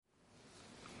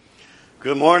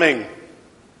Good morning.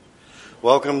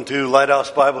 Welcome to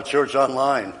Lighthouse Bible Church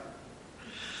Online.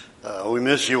 We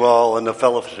miss you all and the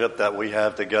fellowship that we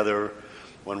have together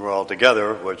when we're all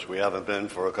together, which we haven't been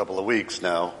for a couple of weeks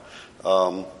now.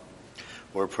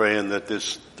 We're praying that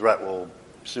this threat will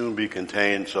soon be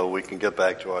contained so we can get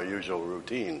back to our usual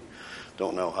routine.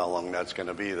 Don't know how long that's going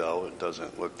to be, though. It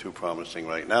doesn't look too promising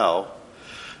right now.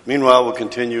 Meanwhile, we'll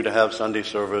continue to have Sunday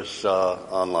service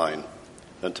online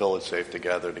until it's safe to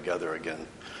gather together again.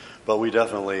 But we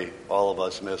definitely, all of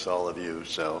us, miss all of you.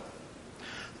 So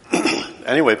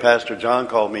anyway, Pastor John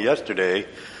called me yesterday,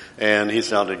 and he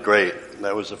sounded great.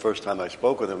 That was the first time I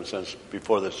spoke with him since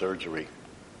before the surgery.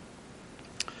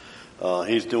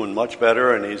 He's doing much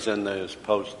better, and he's in his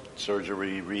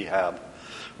post-surgery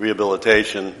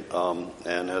rehabilitation,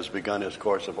 and has begun his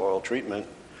course of oral treatment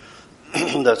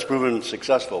that's proven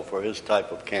successful for his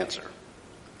type of cancer.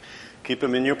 Keep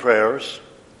him in your prayers,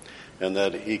 and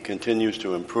that he continues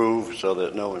to improve so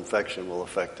that no infection will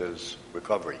affect his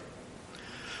recovery.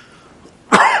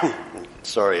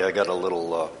 Sorry, I got a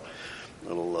little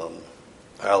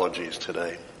allergies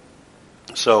today.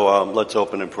 So let's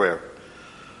open in prayer.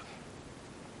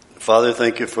 Father,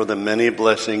 thank you for the many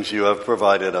blessings you have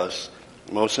provided us,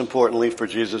 most importantly for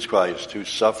Jesus Christ, who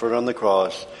suffered on the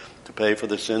cross to pay for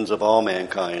the sins of all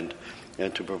mankind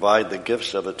and to provide the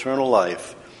gifts of eternal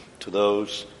life to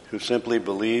those who simply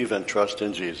believe and trust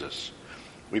in Jesus.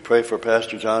 We pray for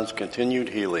Pastor John's continued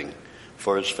healing,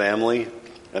 for his family,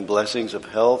 and blessings of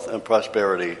health and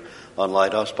prosperity on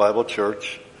Lighthouse Bible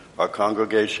Church, our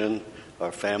congregation,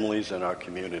 our families, and our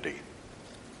community.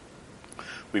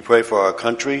 We pray for our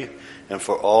country and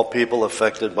for all people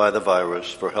affected by the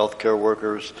virus, for healthcare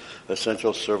workers,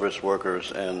 essential service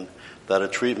workers, and that a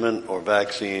treatment or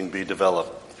vaccine be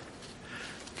developed.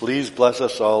 Please bless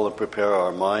us all and prepare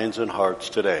our minds and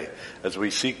hearts today as we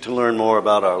seek to learn more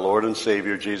about our Lord and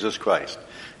Savior, Jesus Christ,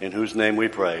 in whose name we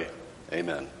pray.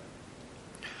 Amen.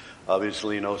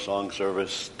 Obviously, no song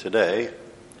service today,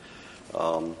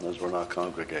 as we're not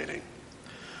congregating.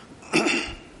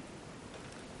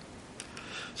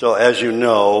 So, as you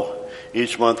know,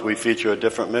 each month we feature a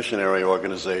different missionary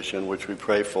organization which we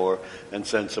pray for and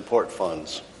send support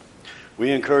funds.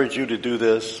 We encourage you to do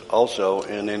this also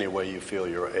in any way you feel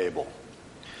you're able.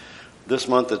 This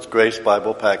month it's Grace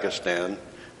Bible Pakistan,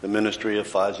 the ministry of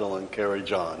Faisal and Carrie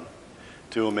John.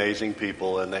 Two amazing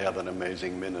people, and they have an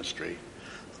amazing ministry.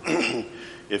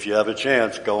 If you have a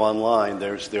chance, go online.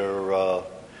 There's their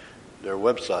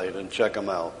website and check them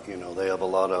out. You know, they have a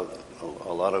lot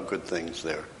of good things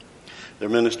there. Their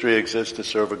ministry exists to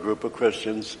serve a group of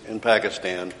Christians in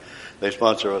Pakistan. They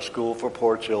sponsor a school for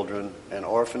poor children, an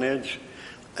orphanage,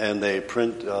 and they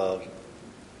printed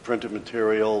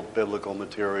material, biblical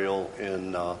material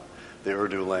in the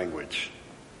Urdu language.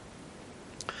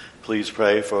 Please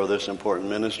pray for this important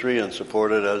ministry and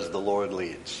support it as the Lord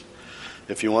leads.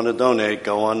 If you want to donate,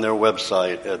 go on their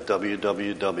website at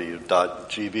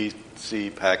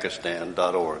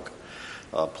www.gbcpakistan.org.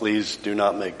 Please do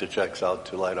not make the checks out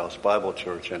to Lighthouse Bible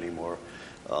Church anymore.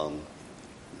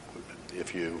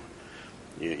 If you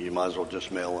might as well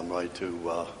just mail them right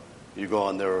to, you go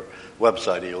on their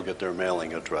website and you'll get their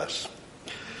mailing address.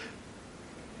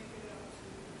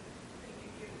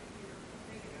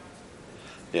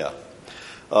 Yeah.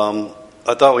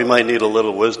 I thought we might need a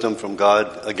little wisdom from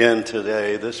God again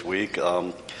today, this week,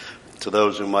 to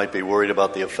those who might be worried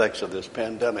about the effects of this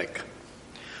pandemic.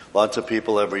 Lots of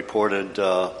people have reported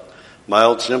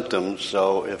mild symptoms,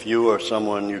 so if you or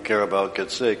someone you care about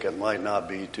gets sick, it might not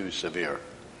be too severe.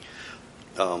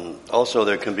 Also,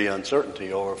 there can be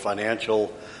uncertainty over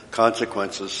financial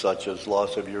consequences such as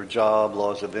loss of your job,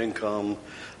 loss of income,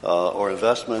 or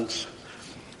investments.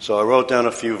 So I wrote down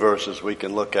a few verses we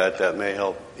can look at that may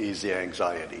help ease the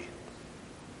anxiety.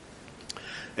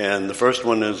 And the first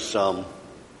one is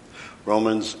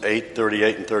Romans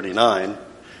 8:38 and 39.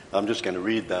 I'm just going to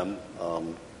read them.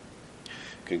 You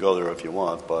can go there if you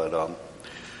want, but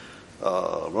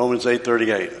Romans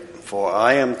 8:38. For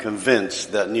I am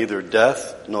convinced that neither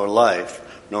death nor life,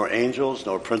 nor angels,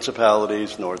 nor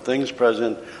principalities, nor things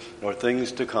present, nor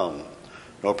things to come,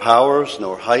 nor powers,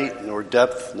 nor height, nor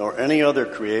depth, nor any other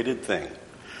created thing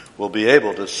will be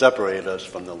able to separate us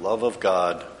from the love of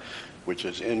God, which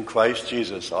is in Christ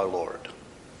Jesus our Lord.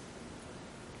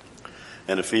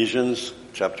 In Ephesians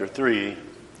chapter 3,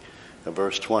 and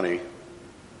verse 20,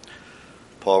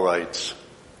 Paul writes,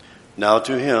 Now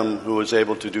to him who is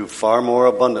able to do far more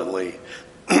abundantly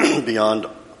beyond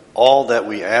all that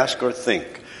we ask or think,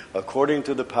 according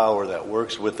to the power that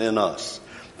works within us,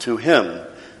 to him,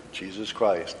 Jesus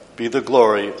Christ, be the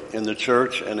glory in the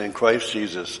church and in Christ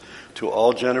Jesus to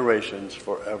all generations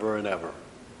forever and ever.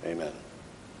 Amen.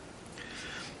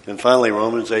 And finally,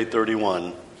 Romans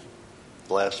 8:31,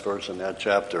 the last verse in that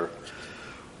chapter.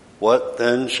 What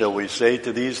then shall we say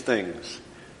to these things?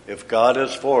 If God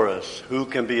is for us, who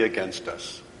can be against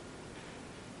us?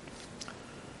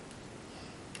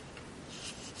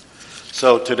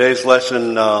 So today's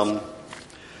lesson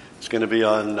is going to be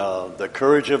on the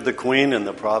courage of the Queen and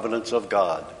the providence of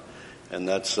God. And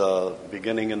that's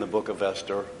beginning in the book of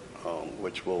Esther,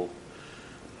 which will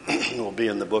be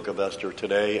in the book of Esther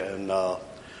today. And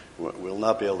we'll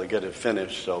not be able to get it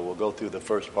finished, so we'll go through the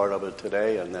first part of it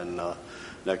today. And then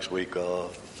next week,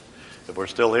 if we're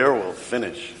still here, we'll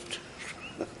finish.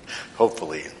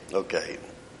 Hopefully. Okay.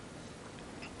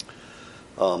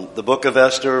 The book of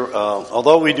Esther,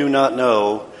 although we do not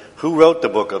know who wrote the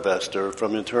book of Esther,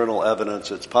 from internal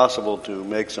evidence, it's possible to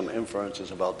make some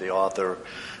inferences about the author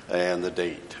and the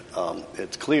date.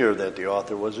 It's clear that the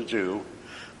author was a Jew,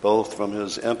 both from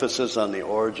his emphasis on the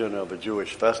origin of a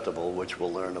Jewish festival, which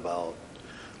we'll learn about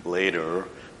later,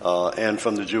 and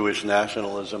from the Jewish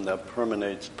nationalism that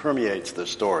permeates the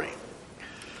story.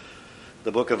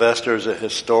 The book of Esther is a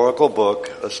historical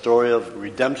book, a story of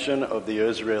redemption of the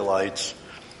Israelites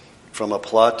from a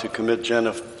plot to commit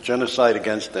genocide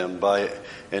against them by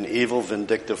an evil,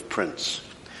 vindictive prince.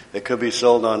 It could be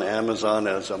sold on Amazon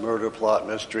as a murder plot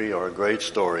mystery or a great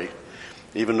story.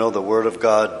 Even though the word of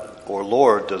God or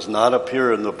Lord does not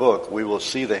appear in the book, we will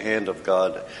see the hand of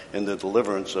God in the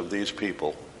deliverance of these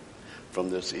people from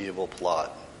this evil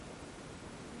plot.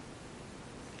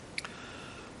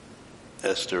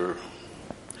 Esther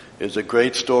is a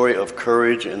great story of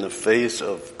courage in the face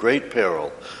of great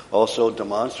peril, also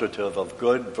demonstrative of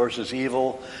good versus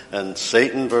evil and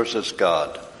Satan versus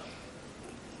God.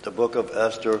 The book of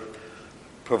Esther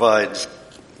provides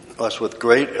us with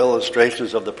great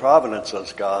illustrations of the providence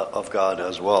of God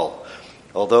as well.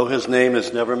 Although his name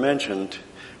is never mentioned,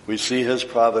 we see his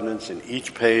providence in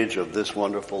each page of this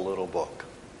wonderful little book.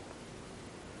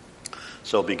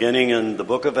 So beginning in the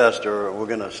book of Esther, we're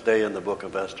going to stay in the book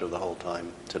of Esther the whole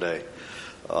time today.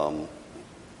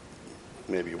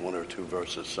 Maybe one or two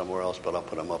verses somewhere else, but I'll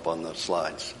put them up on the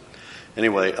slides.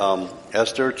 Anyway,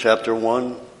 Esther chapter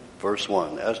 1, verse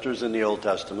 1. Esther's in the Old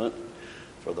Testament,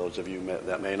 for those of you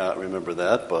that may not remember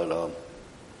that, but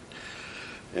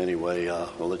anyway,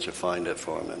 we'll let you find it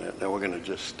for a minute. Now we're going to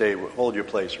just hold your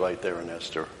place right there in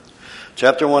Esther.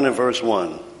 Chapter 1 and verse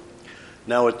 1.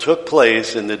 Now it took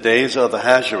place in the days of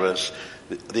Ahasuerus,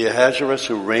 the Ahasuerus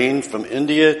who reigned from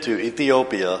India to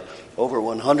Ethiopia over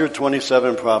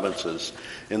 127 provinces.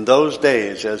 In those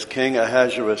days, as King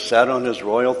Ahasuerus sat on his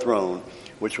royal throne,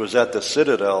 which was at the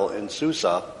citadel in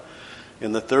Susa,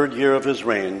 in the 3rd year of his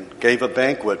reign, gave a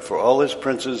banquet for all his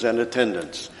princes and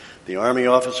attendants, the army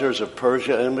officers of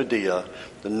Persia and Media,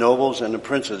 the nobles and the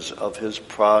princes of his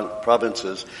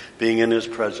provinces being in his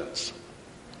presence.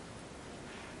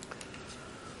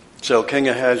 So King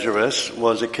Ahasuerus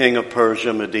was a king of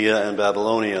Persia, Media, and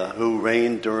Babylonia, who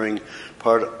reigned during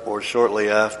part or shortly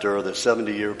after the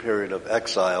 70-year period of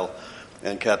exile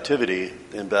and captivity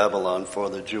in Babylon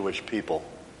for the Jewish people.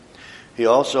 He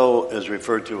also is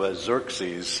referred to as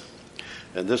Xerxes,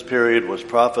 and this period was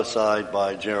prophesied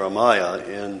by Jeremiah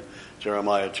in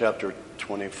Jeremiah chapter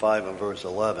 25 and verse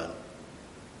 11.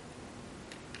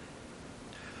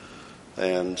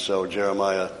 And so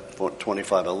Jeremiah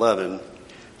 25:11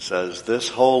 says, "This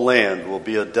whole land will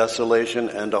be a desolation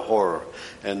and a horror,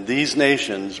 and these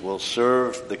nations will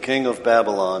serve the king of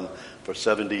Babylon for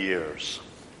 70 years.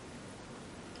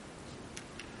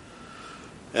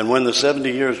 And when the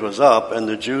 70 years was up, and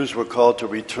the Jews were called to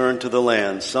return to the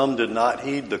land, some did not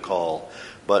heed the call,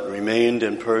 but remained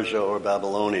in Persia or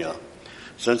Babylonia.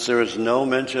 Since there is no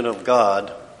mention of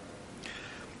God,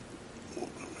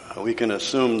 we can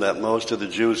assume that most of the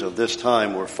Jews of this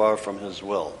time were far from his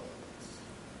will."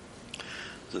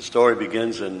 The story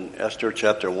begins in Esther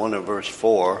chapter 1 and verse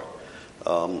 4,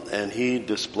 and he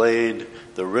displayed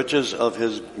the riches of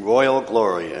his royal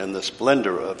glory and the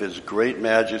splendor of his great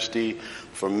majesty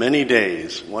for many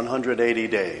days, 180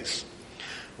 days.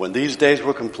 When these days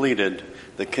were completed,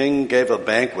 the king gave a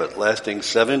banquet lasting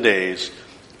 7 days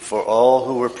for all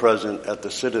who were present at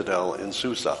the citadel in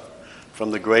Susa,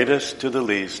 from the greatest to the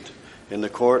least, in the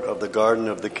court of the garden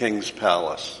of the king's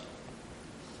palace.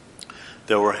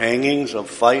 There were hangings of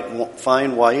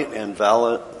fine white and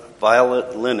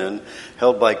violet linen,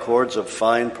 held by cords of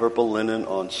fine purple linen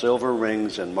on silver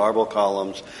rings and marble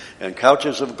columns, and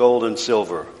couches of gold and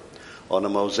silver, on a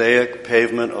mosaic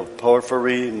pavement of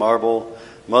porphyry, marble,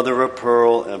 mother of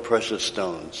pearl, and precious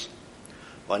stones.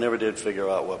 Well, I never did figure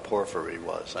out what porphyry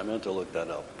was. I meant to look that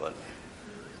up, but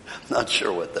Not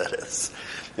sure what that is.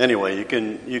 Anyway, you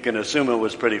can assume it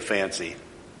was pretty fancy.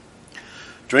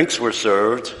 Drinks were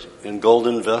served in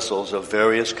golden vessels of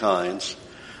various kinds,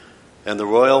 and the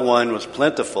royal wine was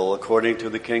plentiful according to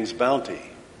the king's bounty.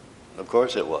 Of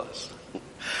course it was.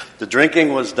 The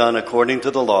drinking was done according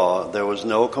to the law. There was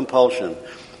no compulsion.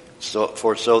 So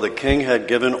the king had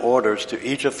given orders to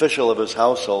each official of his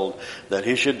household that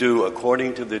he should do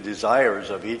according to the desires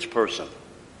of each person.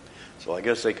 So I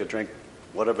guess they could drink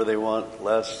whatever they want,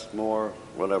 less, more,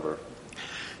 whatever.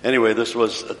 Anyway, this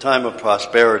was a time of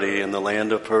prosperity in the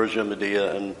land of Persia,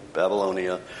 Media, and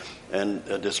Babylonia, and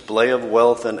a display of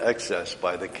wealth and excess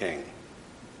by the king.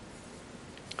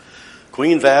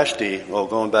 Queen Vashti,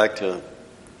 going back to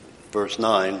verse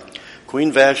 9,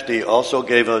 Queen Vashti also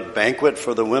gave a banquet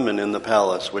for the women in the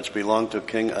palace, which belonged to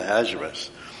King Ahasuerus.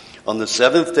 On the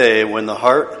seventh day, when the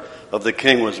heart of the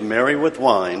king was merry with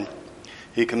wine,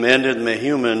 he commanded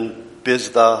Mehuman,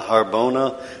 Biztha,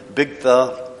 Harbona,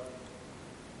 Bigtha,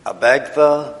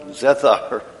 Abagtha,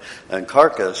 Zethar, and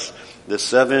Carcass, the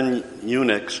 7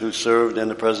 eunuchs who served in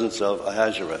the presence of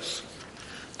Ahasuerus,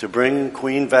 to bring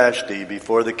Queen Vashti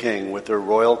before the king with her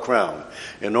royal crown,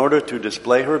 in order to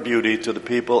display her beauty to the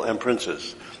people and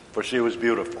princes, for she was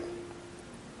beautiful.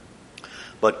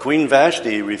 But Queen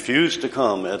Vashti refused to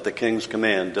come at the king's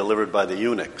command delivered by the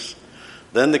eunuchs.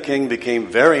 Then the king became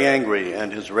very angry,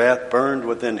 and his wrath burned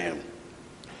within him.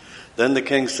 Then the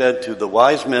king said to the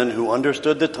wise men who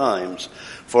understood the times,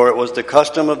 for it was the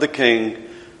custom of the king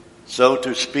so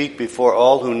to speak before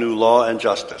all who knew law and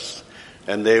justice,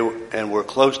 and were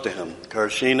close to him: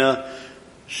 Karshina,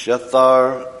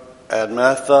 Shethar,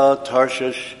 Admatha,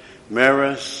 Tarshish,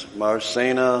 Meres,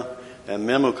 Marsena, and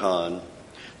Memucan,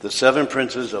 the 7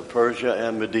 princes of Persia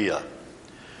and Media,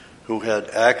 who had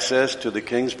access to the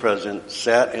king's presence,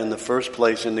 sat in the first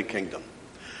place in the kingdom.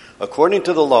 According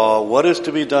to the law, what is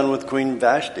to be done with Queen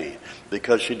Vashti,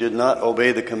 because she did not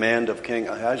obey the command of King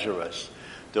Ahasuerus,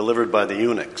 delivered by the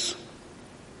eunuchs?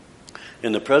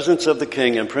 In the presence of the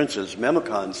king and princes,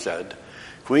 Memucan said,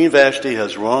 Queen Vashti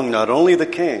has wronged not only the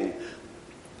king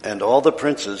and all the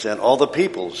princes and all the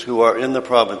peoples who are in the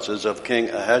provinces of King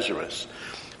Ahasuerus,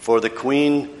 for the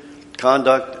queen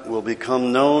conduct will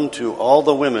become known to all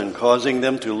the women, causing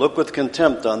them to look with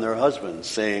contempt on their husbands,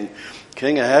 saying,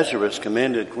 King Ahasuerus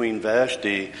commanded Queen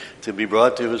Vashti to be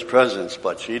brought to his presence,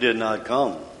 but she did not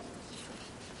come.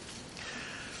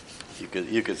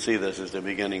 You could see this as the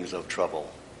beginnings of trouble.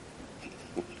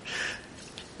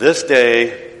 This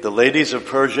day, the ladies of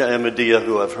Persia and Media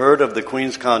who have heard of the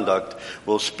queen's conduct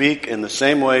will speak in the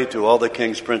same way to all the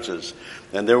king's princes,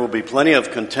 and there will be plenty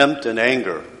of contempt and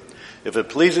anger. If it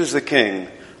pleases the king,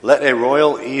 let a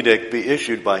royal edict be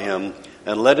issued by him,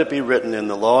 and let it be written in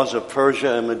the laws of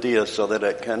Persia and Media so that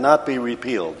it cannot be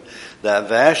repealed, that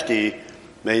Vashti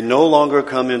may no longer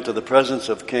come into the presence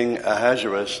of King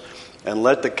Ahasuerus, and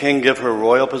let the king give her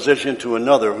royal position to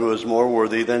another who is more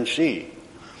worthy than she.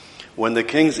 When the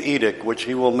king's edict, which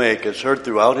he will make, is heard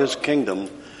throughout his kingdom,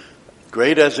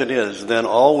 great as it is, then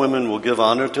all women will give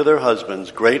honor to their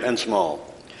husbands, great and small.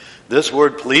 This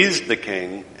word pleased the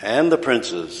king and the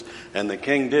princes, and the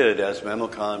king did as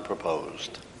Memucan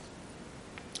proposed.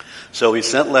 So he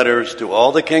sent letters to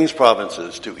all the king's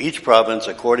provinces, to each province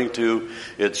according to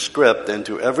its script, and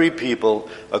to every people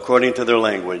according to their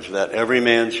language, that every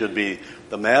man should be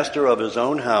the master of his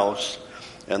own house,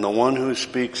 and the one who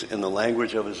speaks in the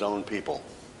language of his own people.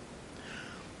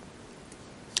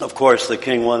 Of course, the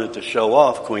king wanted to show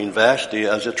off Queen Vashti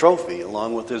as a trophy,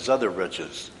 along with his other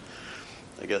riches.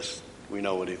 I guess we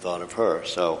know what he thought of her.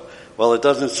 So, well, it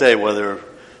doesn't say whether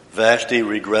Vashti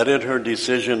regretted her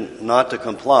decision not to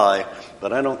comply,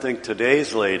 but I don't think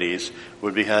today's ladies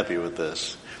would be happy with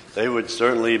this. They would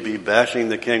certainly be bashing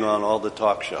the king on all the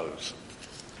talk shows.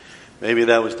 Maybe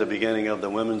that was the beginning of the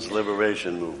women's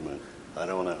liberation movement. I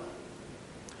don't know.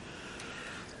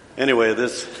 Anyway,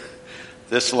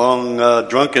 this long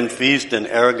drunken feast and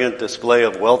arrogant display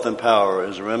of wealth and power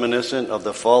is reminiscent of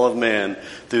the fall of man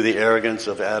through the arrogance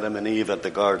of Adam and Eve at the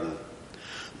garden.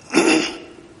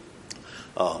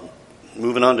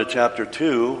 Moving on to chapter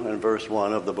 2 and verse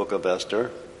 1 of the book of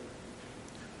Esther.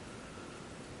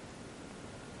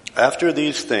 After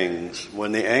these things,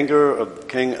 when the anger of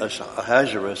King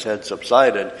Ahasuerus had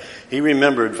subsided, he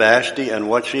remembered Vashti and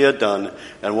what she had done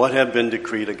and what had been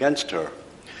decreed against her.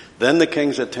 Then the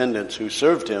king's attendants who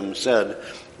served him said,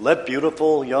 Let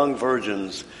beautiful young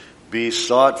virgins be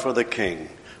sought for the king.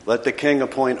 Let the king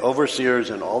appoint overseers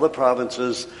in all the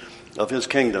provinces of his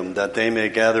kingdom, that they may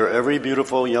gather every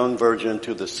beautiful young virgin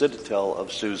to the citadel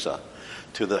of Susa,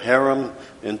 to the harem,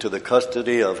 into the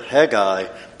custody of Haggai,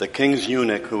 the king's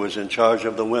eunuch who is in charge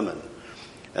of the women.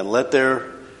 and let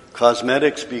their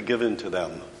cosmetics be given to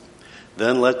them.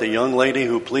 Then let the young lady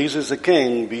who pleases the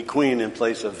king be queen in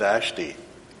place of Vashti.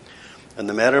 And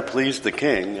the matter pleased the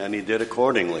king, and he did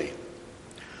accordingly.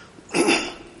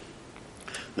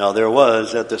 Now there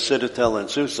was at the citadel in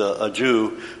Susa a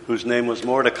Jew whose name was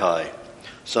Mordecai,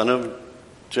 son of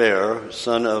Jair,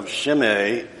 son of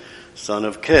Shimei, son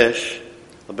of Kish,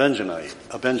 a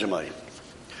Benjamite,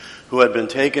 who had been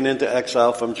taken into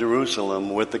exile from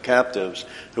Jerusalem with the captives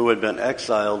who had been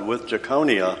exiled with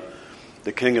Jeconiah,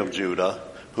 the king of Judah,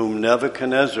 whom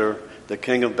Nebuchadnezzar, the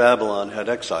king of Babylon, had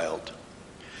exiled.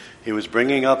 He was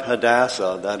bringing up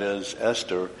Hadassah, that is,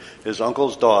 Esther, his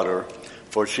uncle's daughter,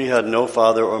 for she had no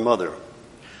father or mother.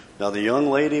 Now the young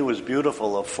lady was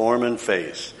beautiful of form and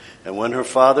face, and when her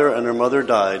father and her mother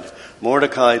died,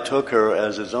 Mordecai took her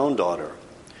as his own daughter.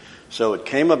 So it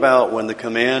came about when the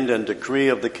command and decree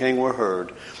of the king were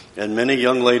heard, and many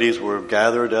young ladies were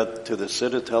gathered to the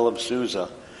citadel of Susa,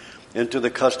 into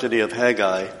the custody of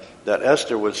Haggai, that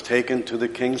Esther was taken to the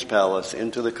king's palace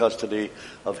into the custody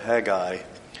of Haggai,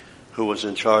 who was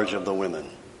in charge of the women.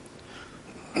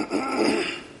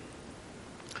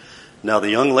 Now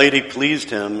the young lady pleased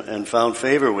him and found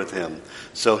favor with him.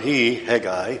 So he,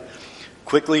 Haggai,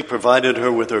 quickly provided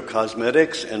her with her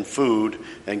cosmetics and food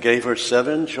and gave her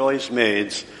 7 choice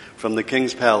maids from the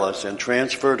king's palace and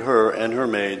transferred her and her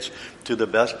maids to the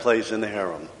best place in the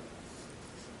harem.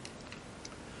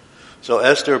 So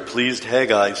Esther pleased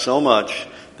Haggai so much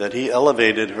that he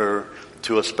elevated her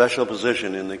to a special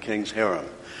position in the king's harem,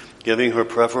 giving her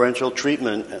preferential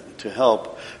treatment to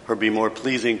help her be more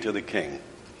pleasing to the king.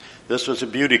 This was a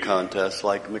beauty contest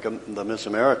like the Miss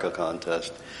America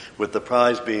contest, with the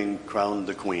prize being crowned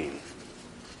the queen.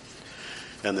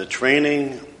 And the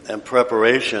training and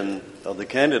preparation of the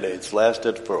candidates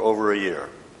lasted for over a year.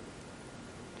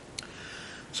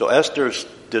 So Esther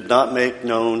did not make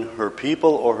known her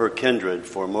people or her kindred,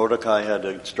 for Mordecai had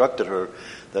instructed her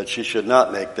that she should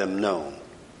not make them known.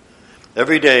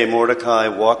 Every day Mordecai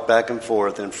walked back and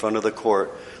forth in front of the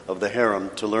court of the harem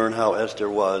to learn how Esther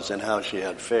was and how she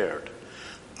had fared.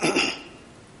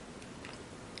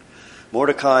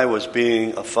 Mordecai was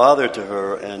being a father to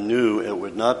her and knew it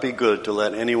would not be good to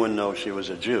let anyone know she was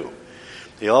a Jew.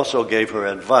 He also gave her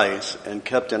advice and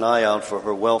kept an eye out for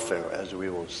her welfare, as we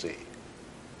will see.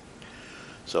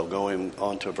 So going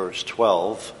on to verse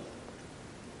 12.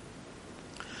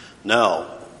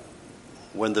 Now,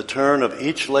 when the turn of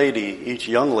each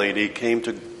young lady came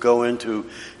to go into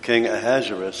King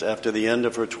Ahasuerus after the end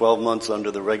of her 12 months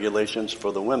under the regulations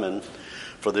for the women,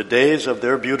 for the days of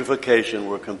their beautification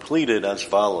were completed as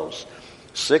follows: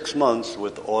 6 months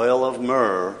with oil of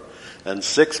myrrh and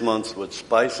 6 months with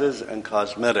spices and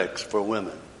cosmetics for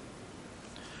women.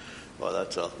 Well,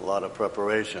 that's a lot of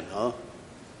preparation, huh?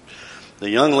 The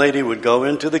young lady would go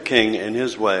into the king in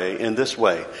this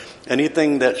way.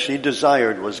 Anything that she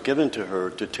desired was given to her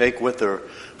to take with her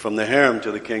from the harem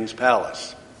to the king's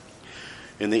palace.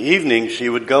 In the evening she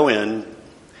would go in,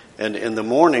 and in the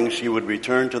morning she would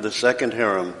return to the second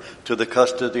harem, to the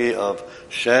custody of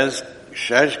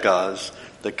Shashgaz,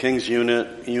 the king's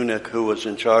eunuch who was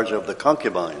in charge of the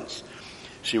concubines.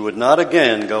 She would not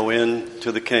again go in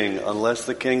to the king unless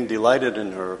the king delighted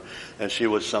in her and she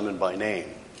was summoned by name.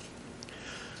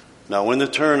 Now when the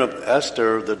turn of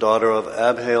Esther, the daughter of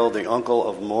Abihail, the uncle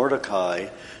of Mordecai,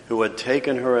 who had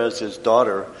taken her as his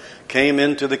daughter, came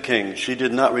into the king, she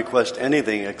did not request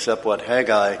anything except what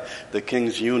Haggai, the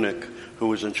king's eunuch, who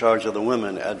was in charge of the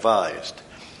women, advised.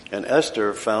 And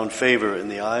Esther found favor in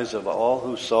the eyes of all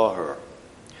who saw her.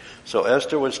 So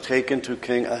Esther was taken to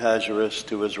King Ahasuerus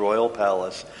to his royal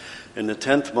palace in the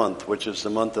 10th month, which is the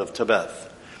month of Tebeth,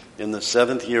 in the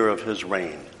 7th year of his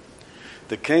reign.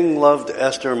 The king loved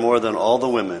Esther more than all the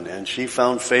women, and she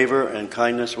found favor and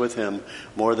kindness with him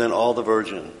more than all the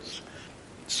virgins,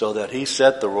 so that he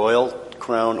set the royal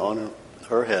crown on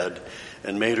her head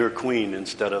and made her queen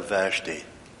instead of Vashti.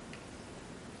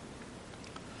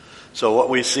 So what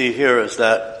we see here is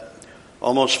that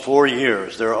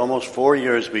there are almost 4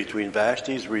 years between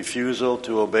Vashti's refusal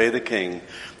to obey the king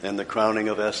and the crowning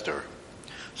of Esther.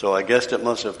 So I guess it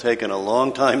must have taken a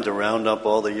long time to round up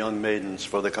all the young maidens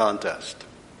for the contest.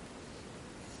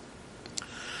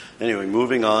 Anyway,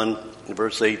 moving on,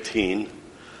 verse 18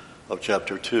 of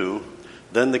chapter 2.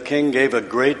 Then the king gave a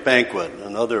great banquet,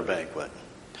 another banquet,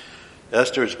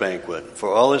 Esther's banquet,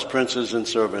 for all his princes and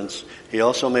servants. He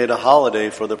also made a holiday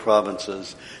for the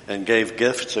provinces and gave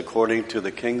gifts according to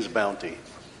the king's bounty.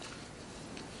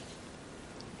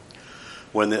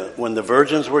 When the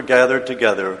virgins were gathered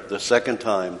together the second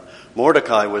time,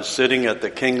 Mordecai was sitting at the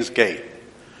king's gate.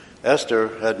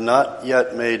 Esther had not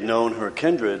yet made known her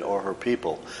kindred or her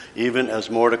people, even as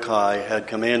Mordecai had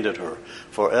commanded her.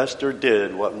 For Esther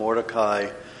did what Mordecai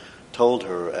told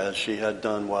her, as she had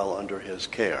done while under his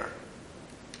care.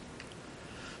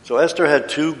 So Esther had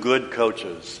two good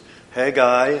coaches,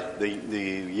 Haggai, the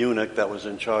eunuch that was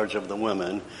in charge of the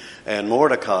women, and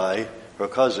Mordecai, her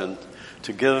cousin,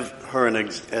 to give her an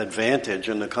advantage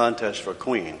in the contest for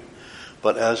queen.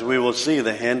 But as we will see,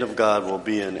 the hand of God will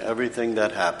be in everything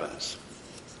that happens.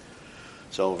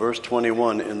 So verse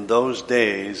 21, in those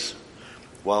days,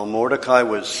 while Mordecai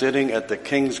was sitting at the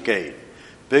king's gate,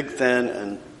 Bigthan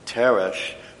and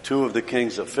Teresh, two of the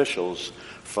king's officials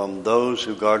from those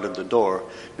who guarded the door,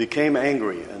 became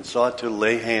angry and sought to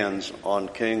lay hands on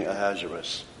King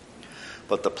Ahasuerus.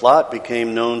 But the plot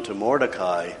became known to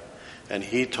Mordecai, and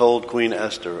he told Queen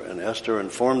Esther, and Esther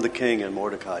informed the king in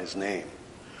Mordecai's name.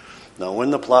 Now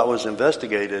when the plot was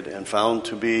investigated and found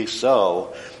to be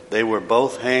so, they were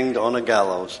both hanged on a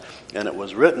gallows, and it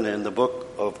was written in the book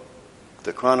of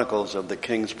the Chronicles of the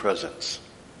King's Presence,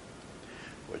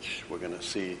 which we're going to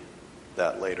see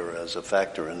that later as a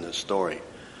factor in this story.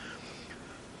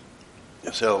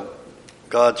 So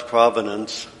God's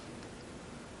providence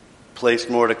placed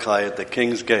Mordecai at the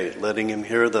king's gate, letting him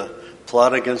hear the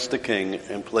plot against the king,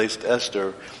 and placed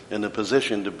Esther in the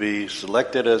position to be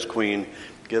selected as queen,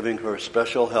 giving her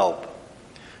special help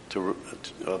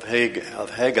of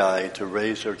Haggai to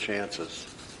raise her chances.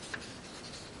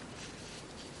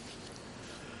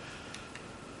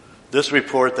 This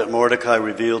report that Mordecai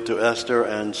revealed to Esther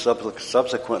and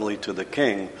subsequently to the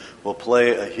king will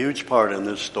play a huge part in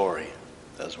this story,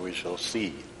 as we shall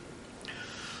see.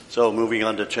 So moving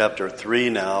on to chapter 3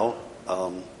 now,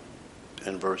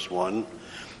 in verse 1.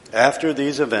 After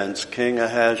these events, King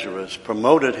Ahasuerus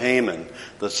promoted Haman,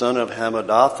 the son of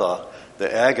Hammedatha, the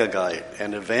Agagite,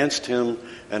 and advanced him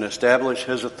and established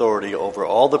his authority over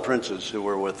all the princes who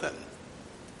were with him.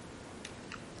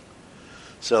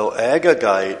 So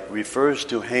Agagite refers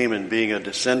to Haman being a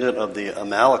descendant of the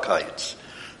Amalekites,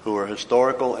 who were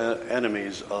historical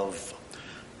enemies of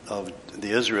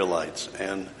the Israelites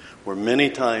and were many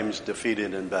times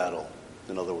defeated in battle.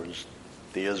 In other words,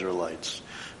 the Israelites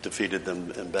defeated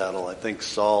them in battle. I think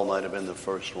Saul might have been the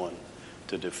first one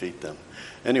to defeat them.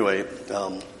 Anyway,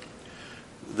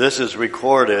 this is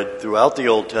recorded throughout the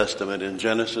Old Testament in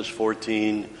Genesis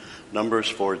 14, Numbers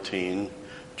 14,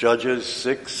 Judges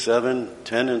 6, 7,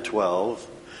 10, and 12,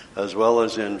 as well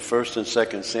as in 1st and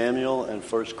 2nd Samuel and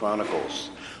 1st Chronicles.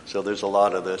 So there's a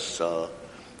lot of this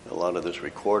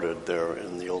recorded there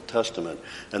in the Old Testament.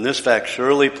 And this fact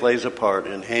surely plays a part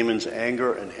in Haman's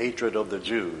anger and hatred of the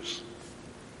Jews.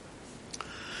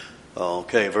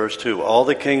 Okay, verse 2. All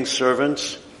the king's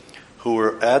servants who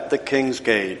were at the king's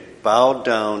gate bowed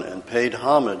down and paid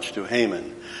homage to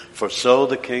Haman, for so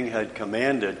the king had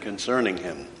commanded concerning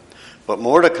him. But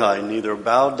Mordecai neither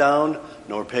bowed down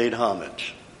nor paid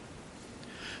homage.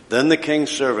 Then the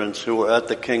king's servants who were at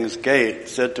the king's gate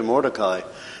said to Mordecai,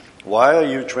 "Why are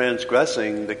you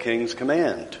transgressing the king's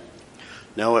command?"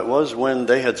 Now it was when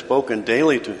they had spoken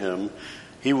daily to him,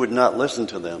 he would not listen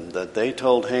to them, that they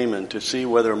told Haman to see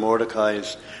whether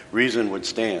Mordecai's reason would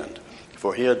stand,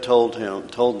 for he had told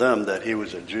them that he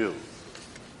was a Jew.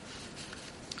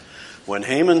 When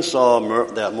Haman saw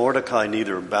that Mordecai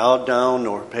neither bowed down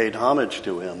nor paid homage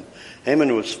to him,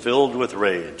 Haman was filled with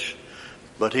rage.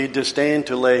 But he disdained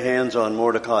to lay hands on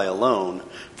Mordecai alone,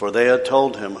 for they had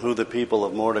told him who the people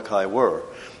of Mordecai were.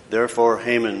 Therefore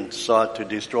Haman sought to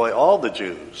destroy all the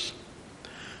Jews,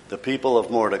 the people of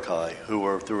Mordecai, who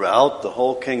were throughout the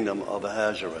whole kingdom of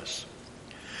Ahasuerus.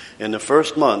 In the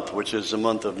first month, which is the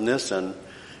month of Nisan,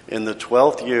 in the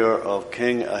 12th year of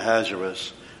King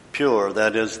Ahasuerus, Pur,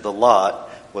 that is the lot,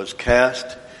 was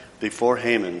cast before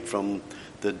Haman from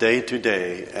the day to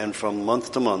day and from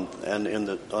month to month and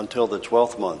until the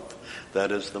 12th month,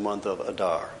 that is the month of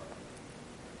Adar.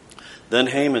 Then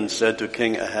Haman said to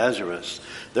King Ahasuerus,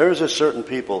 "There is a certain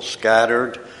people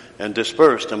scattered and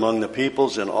dispersed among the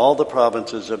peoples in all the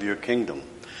provinces of your kingdom.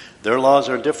 Their laws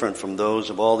are different from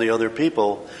those of all the other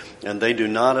people, and they do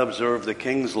not observe the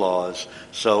king's laws,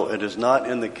 so it is not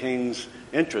in the king's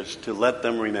interest to let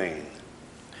them remain.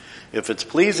 If it's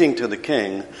pleasing to the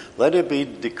king, let it be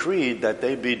decreed that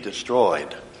they be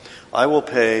destroyed. I will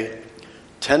pay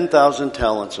 10,000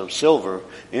 talents of silver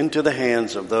into the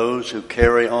hands of those who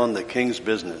carry on the king's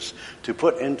business, to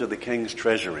put into the king's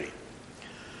treasury."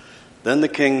 Then the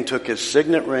king took his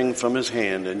signet ring from his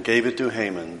hand and gave it to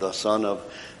Haman, the son of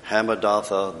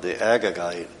Hammedatha the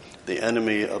Agagite, the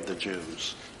enemy of the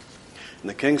Jews. And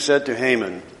the king said to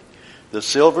Haman, "The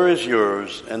silver is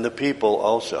yours and the people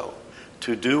also,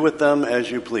 to do with them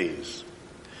as you please."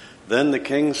 Then the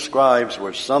king's scribes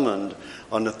were summoned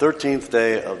on the 13th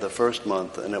day of the first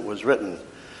month, and it was written,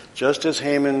 just as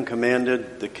Haman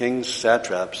commanded the king's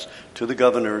satraps to the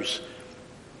governors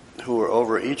who were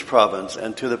over each province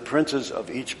and to the princes of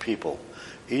each people,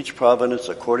 each province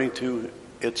according to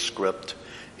its script,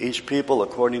 each people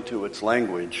according to its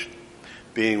language,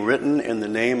 being written in the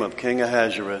name of King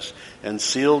Ahasuerus and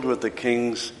sealed with the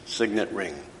king's signet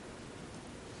ring.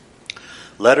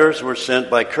 Letters were sent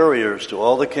by couriers to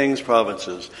all the king's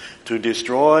provinces to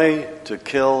destroy, to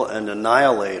kill, and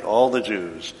annihilate all the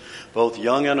Jews, both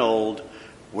young and old,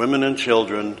 women and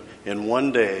children, in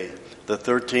one day, the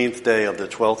 13th day of the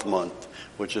 12th month,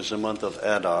 which is the month of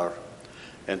Adar,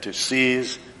 and to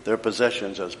seize their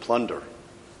possessions as plunder.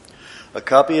 A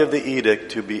copy of the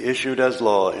edict to be issued as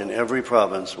law in every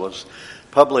province was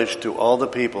published to all the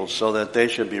people so that they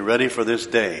should be ready for this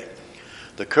day.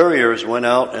 The couriers went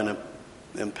out and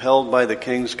impelled by the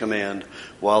king's command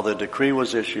while the decree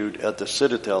was issued at the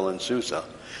citadel in Susa.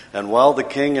 And while the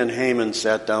king and Haman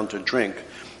sat down to drink,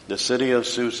 the city of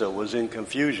Susa was in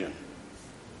confusion.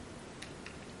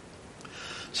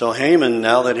 So Haman,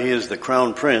 now that he is the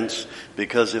crown prince,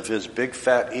 because of his big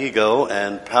fat ego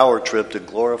and power trip to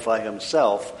glorify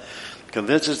himself,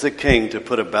 convinces the king to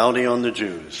put a bounty on the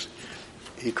Jews.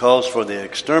 He calls for the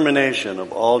extermination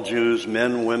of all Jews,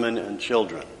 men, women, and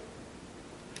children.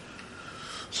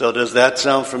 So does that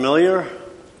sound familiar?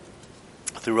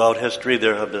 Throughout history,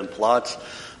 there have been plots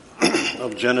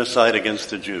of genocide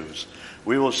against the Jews.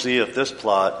 We will see if this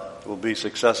plot will be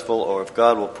successful or if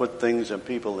God will put things and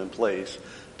people in place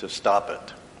to stop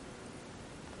it.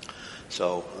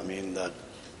 So, that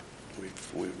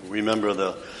we remember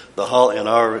the in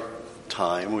our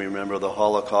time, we remember the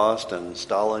Holocaust and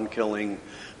Stalin killing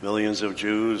millions of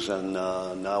Jews, and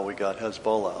now we got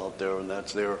Hezbollah out there, and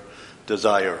that's their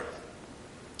desire.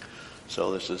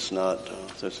 So this is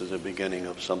the beginning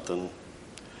of something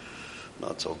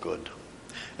not so good.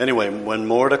 Anyway, when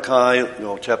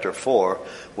chapter 4,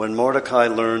 when Mordecai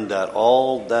learned that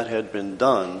all that had been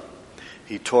done,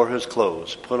 he tore his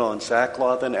clothes, put on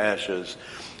sackcloth and ashes,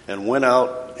 and went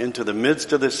out into the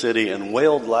midst of the city and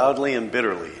wailed loudly and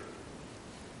bitterly.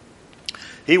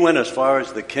 He went as far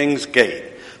as the king's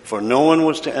gate, for no one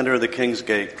was to enter the king's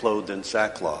gate clothed in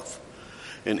sackcloth.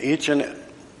 In each and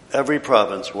every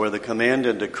province where the command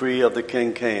and decree of the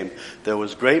king came, there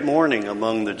was great mourning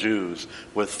among the Jews,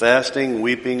 with fasting,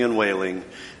 weeping, and wailing,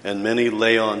 and many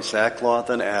lay on sackcloth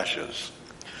and ashes.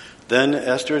 Then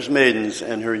Esther's maidens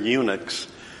and her eunuchs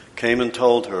came and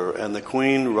told her, and the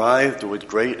queen writhed with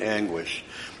great anguish.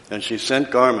 And she sent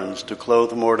garments to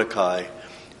clothe Mordecai,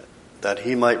 that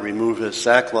he might remove his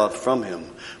sackcloth from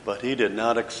him, but he did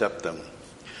not accept them.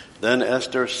 Then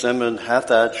Esther summoned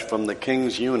Hathach from the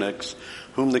king's eunuchs,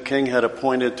 whom the king had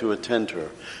appointed to attend her,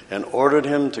 and ordered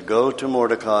him to go to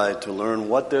Mordecai to learn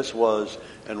what this was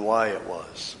and why it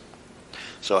was.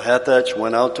 So Hathach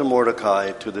went out to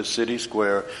Mordecai to the city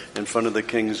square in front of the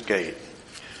king's gate.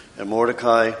 And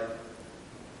Mordecai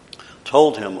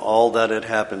told him all that had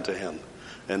happened to him,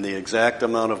 and the exact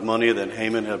amount of money that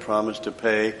Haman had promised to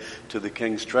pay to the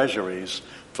king's treasuries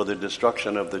for the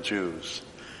destruction of the Jews.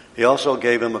 He also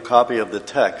gave him a copy of the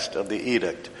text of the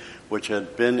edict, which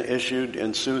had been issued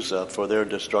in Susa for their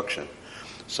destruction,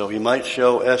 so he might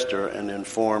show Esther and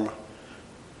inform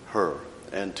her,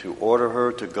 and to order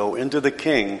her to go into the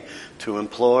king to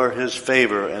implore his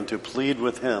favor and to plead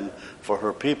with him for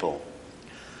her people.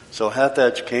 So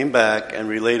Hathach came back and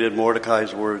related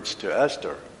Mordecai's words to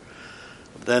Esther.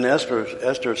 Then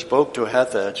Esther spoke to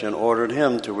Hathach and ordered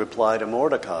him to reply to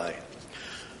Mordecai.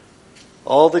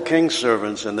 All the king's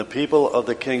servants and the people of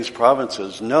the king's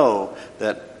provinces know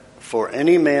that for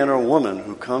any man or woman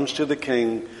who comes to the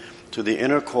king to the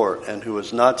inner court and who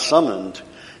is not summoned,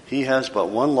 he has but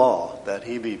one law, that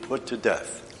he be put to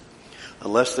death,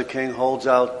 unless the king holds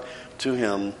out to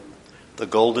him the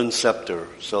golden scepter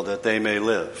so that they may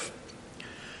live.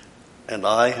 And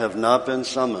I have not been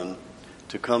summoned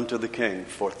to come to the king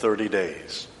for 30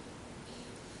 days.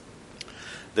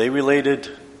 They related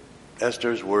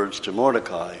Esther's words to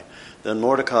Mordecai. Then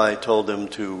Mordecai told them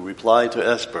to reply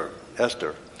to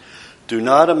Esther, do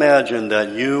not imagine that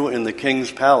you in the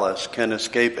king's palace can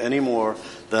escape any more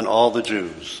than all the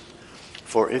Jews.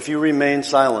 For if you remain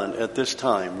silent at this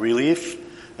time, relief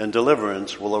and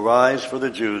deliverance will arise for the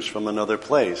Jews from another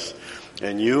place,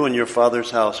 and you and your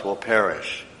father's house will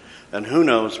perish. And who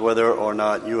knows whether or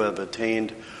not you have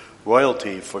attained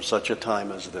royalty for such a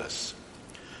time as this.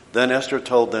 Then Esther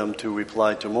told them to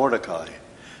reply to Mordecai,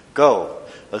 go,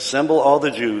 assemble all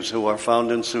the Jews who are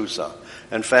found in Susa,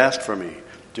 and fast for me.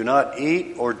 Do not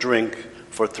eat or drink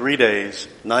for 3 days,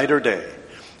 night or day.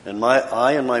 And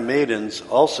I and my maidens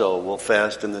also will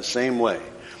fast in the same way.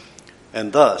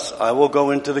 And thus I will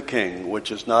go into the king,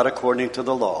 which is not according to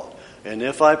the law. And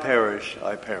if I perish,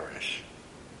 I perish.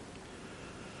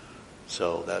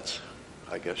 So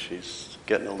I guess she's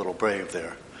getting a little brave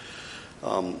there.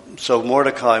 So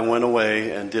Mordecai went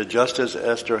away and did just as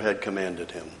Esther had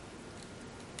commanded him.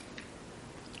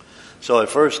 So at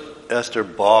first, Esther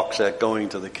balks at going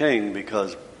to the king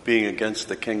because being against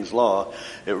the king's law,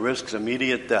 it risks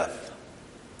immediate death.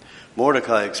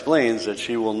 Mordecai explains that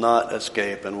she will not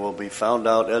escape and will be found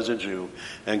out as a Jew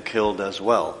and killed as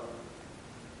well.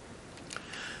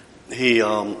 He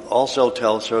also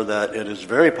tells her that it is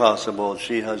very possible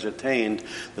she has attained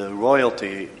the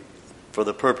royalty for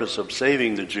the purpose of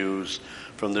saving the Jews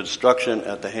from the destruction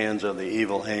at the hands of the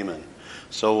evil Haman.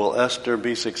 So will Esther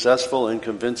be successful in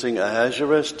convincing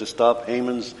Ahasuerus to stop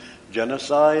Haman's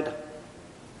genocide?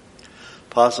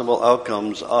 Possible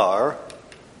outcomes are: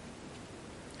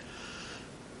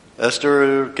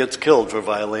 Esther gets killed for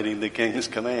violating the king's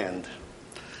command.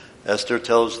 Esther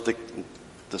tells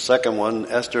the second one,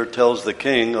 Esther tells the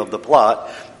king of the plot,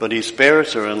 but he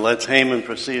spares her and lets Haman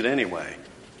proceed anyway.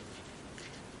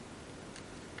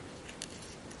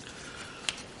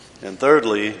 And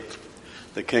thirdly,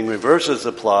 the king reverses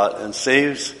the plot and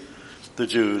saves the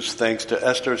Jews thanks to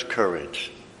Esther's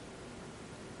courage.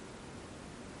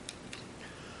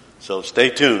 So stay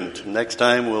tuned. Next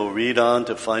time we'll read on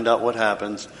to find out what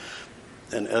happens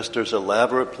and Esther's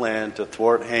elaborate plan to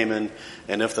thwart Haman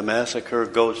and if the massacre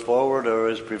goes forward or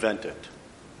is prevented.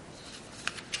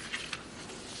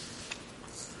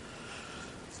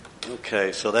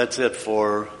 Okay, so that's it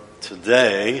for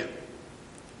today.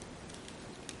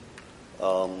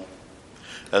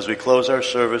 As we close our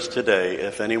service today,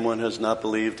 if anyone has not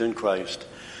believed in Christ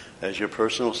as your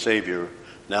personal Savior,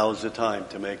 now is the time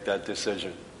to make that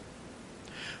decision.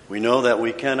 We know that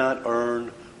we cannot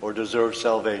earn or deserve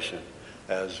salvation,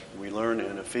 as we learn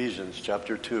in Ephesians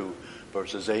chapter 2,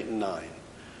 verses 8 and 9.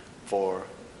 For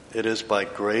it is by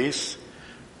grace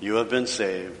you have been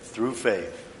saved through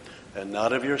faith, and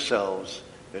not of yourselves.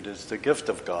 It is the gift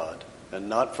of God, and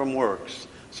not from works,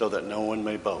 so that no one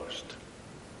may boast.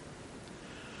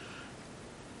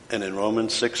 And in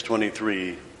Romans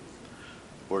 6:23,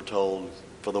 we're told,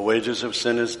 for the wages of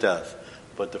sin is death,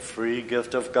 but the free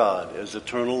gift of God is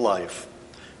eternal life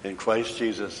in Christ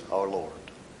Jesus our Lord.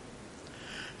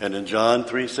 And in John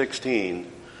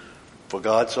 3:16, for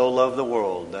God so loved the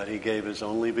world that he gave his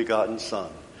only begotten Son,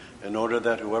 in order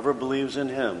that whoever believes in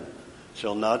him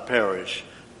shall not perish,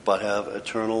 but have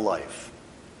eternal life.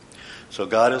 So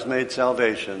God has made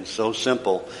salvation so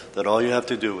simple that all you have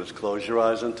to do is close your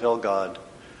eyes and tell God,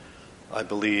 I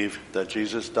believe that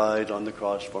Jesus died on the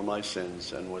cross for my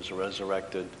sins and was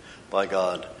resurrected by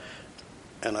God,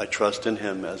 and I trust in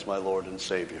him as my Lord and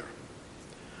Savior.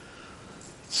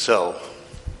 So,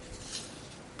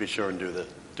 be sure and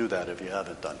do that if you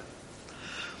haven't done it.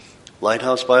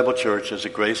 Lighthouse Bible Church is a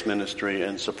grace ministry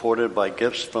and supported by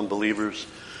gifts from believers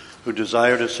who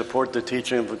desire to support the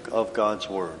teaching of God's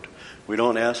Word. We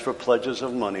don't ask for pledges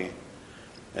of money,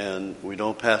 and we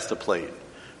don't pass the plate.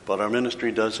 But our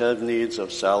ministry does have needs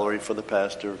of salary for the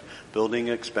pastor, building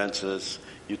expenses,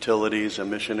 utilities, and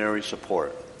missionary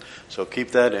support. So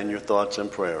keep that in your thoughts and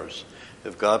prayers.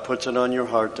 If God puts it on your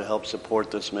heart to help support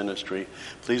this ministry,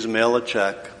 please mail a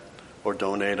check or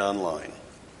donate online.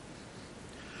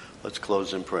 Let's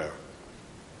close in prayer.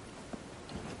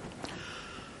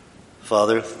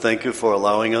 Father, thank you for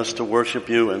allowing us to worship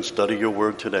you and study your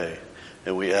word today.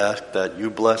 And we ask that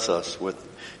you bless us with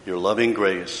your loving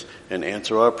grace and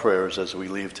answer our prayers as we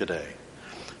leave today.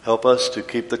 Help us to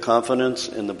keep the confidence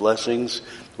in the blessings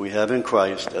we have in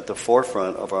Christ at the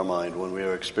forefront of our mind when we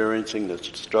are experiencing the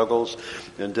struggles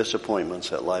and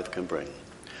disappointments that life can bring.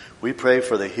 We pray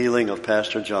for the healing of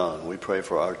Pastor John. We pray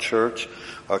for our church,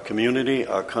 our community,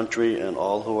 our country, and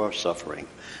all who are suffering.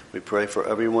 We pray for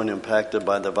everyone impacted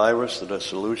by the virus that a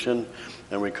solution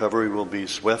and recovery will be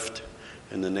swift.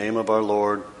 In the name of our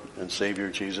Lord and Savior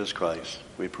Jesus Christ,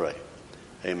 we pray.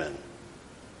 Amen.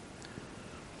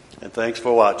 And thanks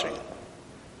for watching.